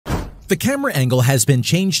The camera angle has been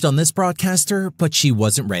changed on this broadcaster, but she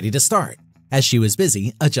wasn't ready to start, as she was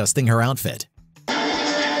busy adjusting her outfit. With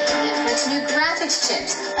new graphics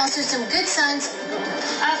chips, also some good signs.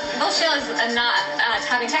 Those shows are not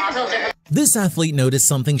having technical difficulties. This athlete noticed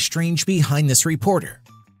something strange behind this reporter.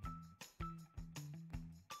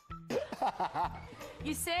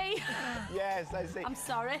 You say? Yes, I say. I'm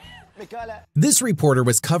sorry. This reporter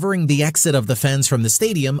was covering the exit of the fans from the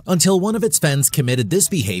stadium until one of its fans committed this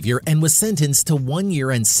behavior and was sentenced to 1 year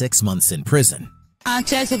and 6 months in prison.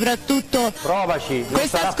 C'è soprattutto Provaci, non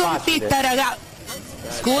questa sarà sconfitta, facile. raga.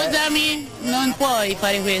 Scusami, non puoi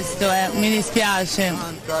fare questo, mi dispiace.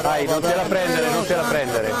 Dai, non te la prendere, non te la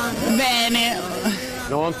prendere. Bene.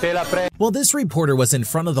 Non te la prendere. While this reporter was in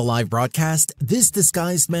front of the live broadcast, this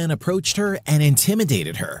disguised man approached her and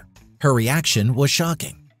intimidated her. Her reaction was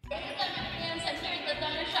shocking.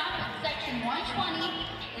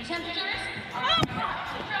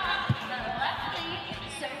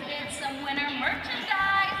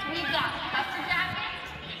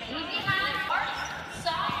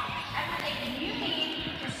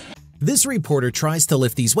 This reporter tries to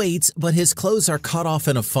lift these weights, but his clothes are cut off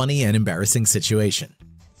in a funny and embarrassing situation.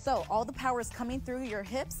 So all the power is coming through your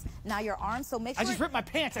hips, now your arms, so make sure— I just ripped my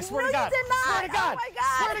pants, I swear to No, God. you did not. Swear to God. Oh my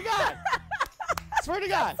God. Swear to God. Swear to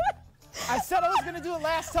God. I said I was going to do it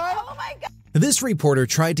last time. Oh my God. This reporter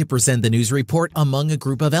tried to present the news report among a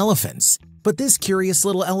group of elephants, but this curious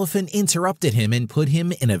little elephant interrupted him and put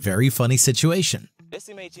him in a very funny situation.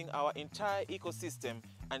 Decimating our entire ecosystem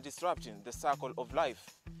and disrupting the circle of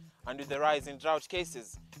life. And with the rise in drought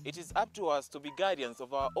cases, it is up to us to be guardians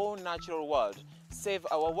of our own natural world, save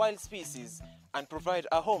our wild species, and provide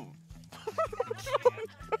a home.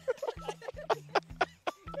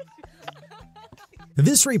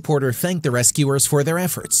 This reporter thanked the rescuers for their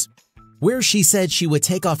efforts, where she said she would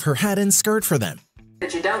take off her hat and skirt for them.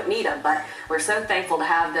 That you don't need them, but we're so thankful to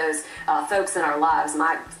have those folks in our lives.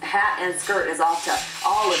 My hat and skirt is off to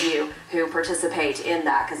all of you who participate in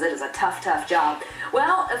that, because it is a tough, tough job.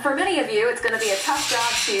 Well, for many of you, it's going to be a tough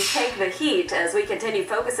job to take the heat as we continue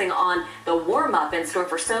focusing on the warm-up in store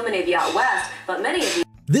for so many of you out west, but many of you—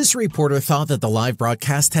 This reporter thought that the live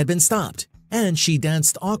broadcast had been stopped, and she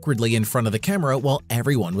danced awkwardly in front of the camera while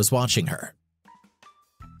everyone was watching her.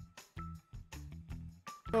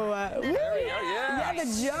 Yeah, the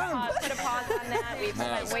jump. Put a pause on that. We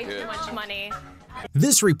spent way too much money.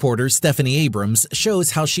 This reporter, Stephanie Abrams,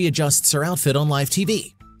 shows how she adjusts her outfit on live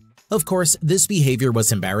TV. Of course, this behavior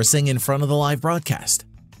was embarrassing in front of the live broadcast.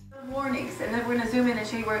 Warnings, and then we're going to zoom in and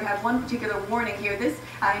show you where we have one particular warning here. This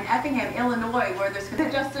in Effingham, Illinois, where there's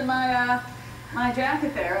just in my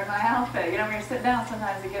jacket there and my outfit. You know, when you sit down,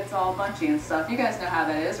 sometimes it gets all bunchy and stuff. You guys know how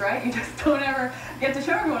that is, right? You just don't ever get to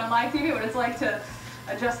show everyone on live TV what it's like to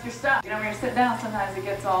adjust your stuff. You know, when you sit down, sometimes it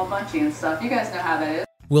gets all bunchy and stuff. You guys know how that is.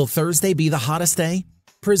 Will Thursday be the hottest day?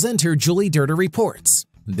 Presenter Julie Durder reports.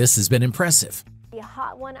 This has been impressive. A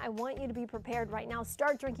hot one. I want you to be prepared right now.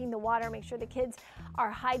 Start drinking the water. Make sure the kids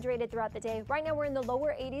are hydrated throughout the day. Right now we're in the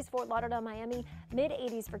lower 80s, Fort Lauderdale, Miami, mid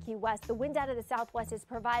 80s for Key West. The wind out of the southwest is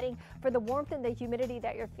providing for the warmth and the humidity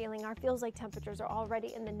that you're feeling. Our feels like temperatures are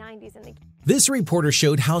already in the 90s. This reporter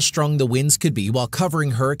showed how strong the winds could be while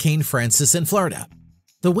covering Hurricane Francis in Florida.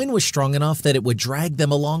 The wind was strong enough that it would drag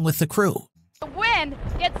them along with the crew. The wind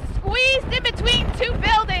gets squeezed in between two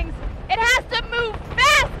buildings. It has to move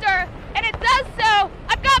faster, and it does so.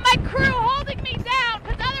 I've got my crew holding me down,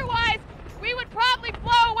 because otherwise we would probably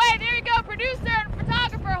blow away. There you go, producer and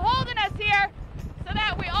photographer holding us here so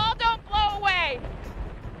that we all don't blow away.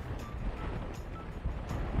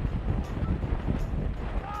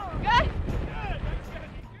 Good?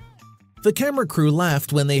 The camera crew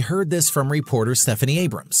laughed when they heard this from reporter Stephanie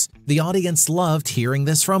Abrams. The audience loved hearing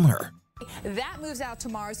this from her. That moves out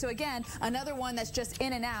tomorrow. So again, another one that's just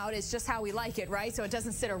in and out. It's just how we like it, right? So it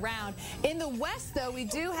doesn't sit around. In the West, though, we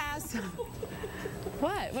do have some—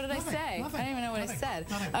 What? What did I say? Nothing. I don't even know what I said.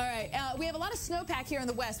 Nothing. All right. We have a lot of snowpack here in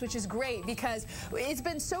the West, which is great because it's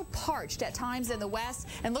been so parched at times in the West.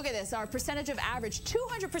 And look at this. Our percentage of average,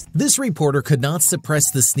 200%. This reporter could not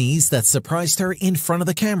suppress the sneeze that surprised her in front of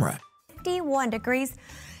the camera. 51 degrees.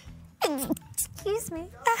 Excuse me.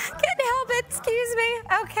 Can't help it. Excuse me.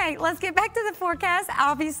 Okay, let's get back to the forecast.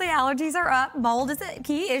 Obviously, allergies are up. Mold is a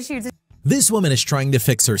key issue. This woman is trying to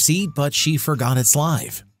fix her seat, but she forgot it's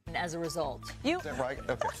live. As a result, Is that right?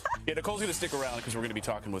 Okay. Yeah, Nicole's going to stick around because we're going to be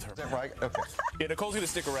talking with her. Is that right? Okay. Yeah, Nicole's going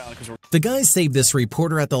to stick around because we're— The guys saved this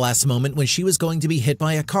reporter at the last moment when she was going to be hit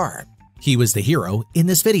by a car. He was the hero in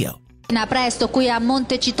this video. Presto qui a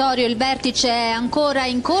Montecitorio il vertice è ancora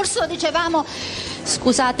in corso, dicevamo,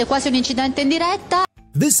 scusate, quasi un incidente in diretta.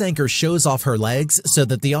 This anchor shows off her legs so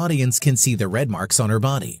that the audience can see the red marks on her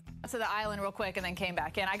body. To the island real quick and then came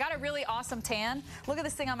back in. I got a really awesome tan. Look at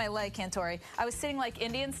this thing on my leg, Cantori. I was sitting like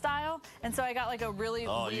Indian style, and so I got like a really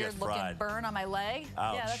weird looking burn on my leg.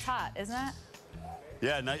 Ouch. Yeah, that's hot, isn't it?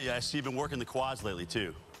 Yeah, I see you've been working the quads lately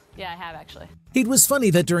too. Yeah, I have actually. It was funny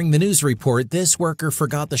that during the news report, this worker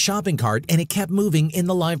forgot the shopping cart and it kept moving in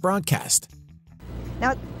the live broadcast.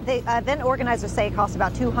 Now, the event organizers say it costs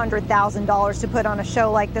about $200,000 to put on a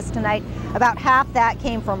show like this tonight. About half that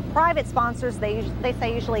came from private sponsors. They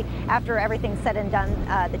say usually after everything's said and done,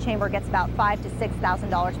 the chamber gets about $5,000 to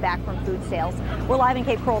 $6,000 back from food sales. We're live in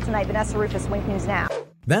Cape Coral tonight. Vanessa Rufus, Wink News Now.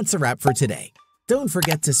 That's a wrap for today. Don't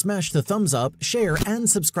forget to smash the thumbs up, share, and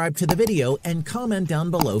subscribe to the video, and comment down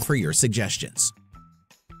below for your suggestions.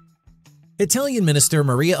 Italian Minister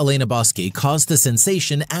Maria Elena Boschi caused a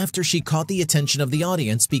sensation after she caught the attention of the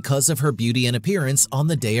audience because of her beauty and appearance on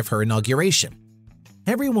the day of her inauguration.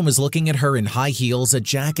 Everyone was looking at her in high heels, a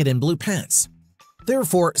jacket, and blue pants.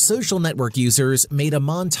 Therefore, social network users made a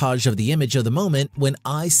montage of the image of the moment when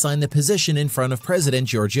I signed the position in front of President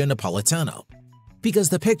Giorgio Napolitano, because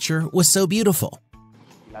the picture was so beautiful.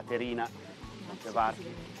 La terrina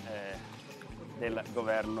del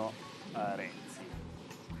governo Renzi.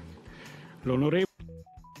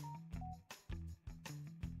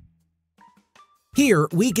 Here,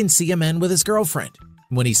 we can see a man with his girlfriend.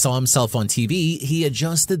 When he saw himself on TV, he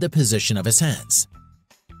adjusted the position of his hands.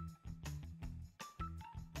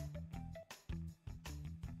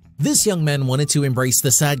 This young man wanted to embrace the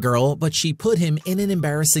sad girl, but she put him in an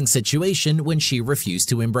embarrassing situation when she refused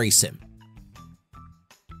to embrace him.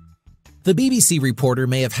 The BBC reporter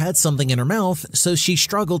may have had something in her mouth, so she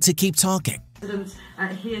struggled to keep talking.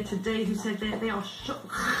 Here today who said they are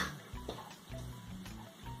shocked.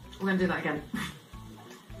 We're going to do that again.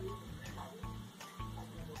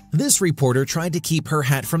 This reporter tried to keep her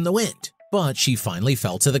hat from the wind, but she finally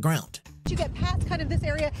fell to the ground. You get past kind of this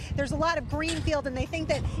area, there's a lot of green field, and they think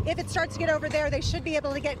that if it starts to get over there, they should be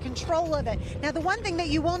able to get control of it. Now, the one thing that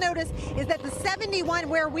you will notice is that the 71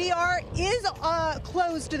 where we are is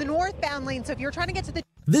closed to the northbound lane, so if you're trying to get to the...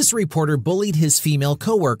 This reporter bullied his female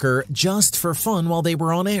coworker just for fun while they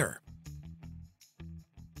were on air.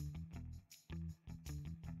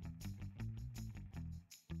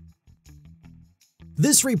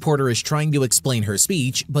 This reporter is trying to explain her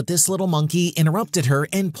speech, but this little monkey interrupted her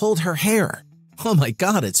and pulled her hair. Oh my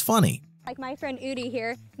god, it's funny. Like my friend Udi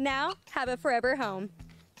here, now have a forever home.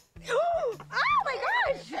 Oh my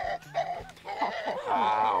gosh!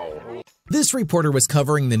 Ow. This reporter was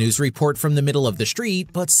covering the news report from the middle of the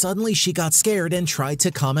street, but suddenly she got scared and tried to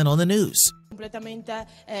comment on the news. Completamente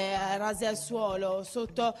rase al suolo,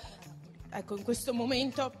 sotto, ecco, in questo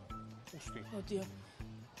momento. Oddio.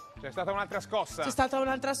 C'è stata un'altra scossa. C'è stata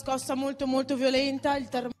un'altra scossa molto violenta.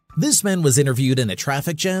 This man was interviewed in a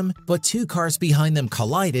traffic jam, but two cars behind them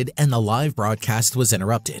collided and the live broadcast was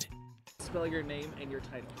interrupted. Spell your name and your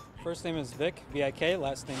title. First name is Vic, V-I-K.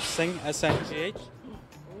 Last name Singh, S-I-G-H.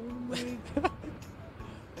 Oh my god.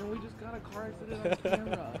 And we just got a car accident on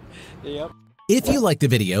camera. Yep. If you liked the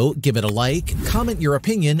video, give it a like, comment your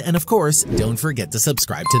opinion, and of course, don't forget to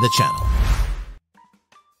subscribe to the channel.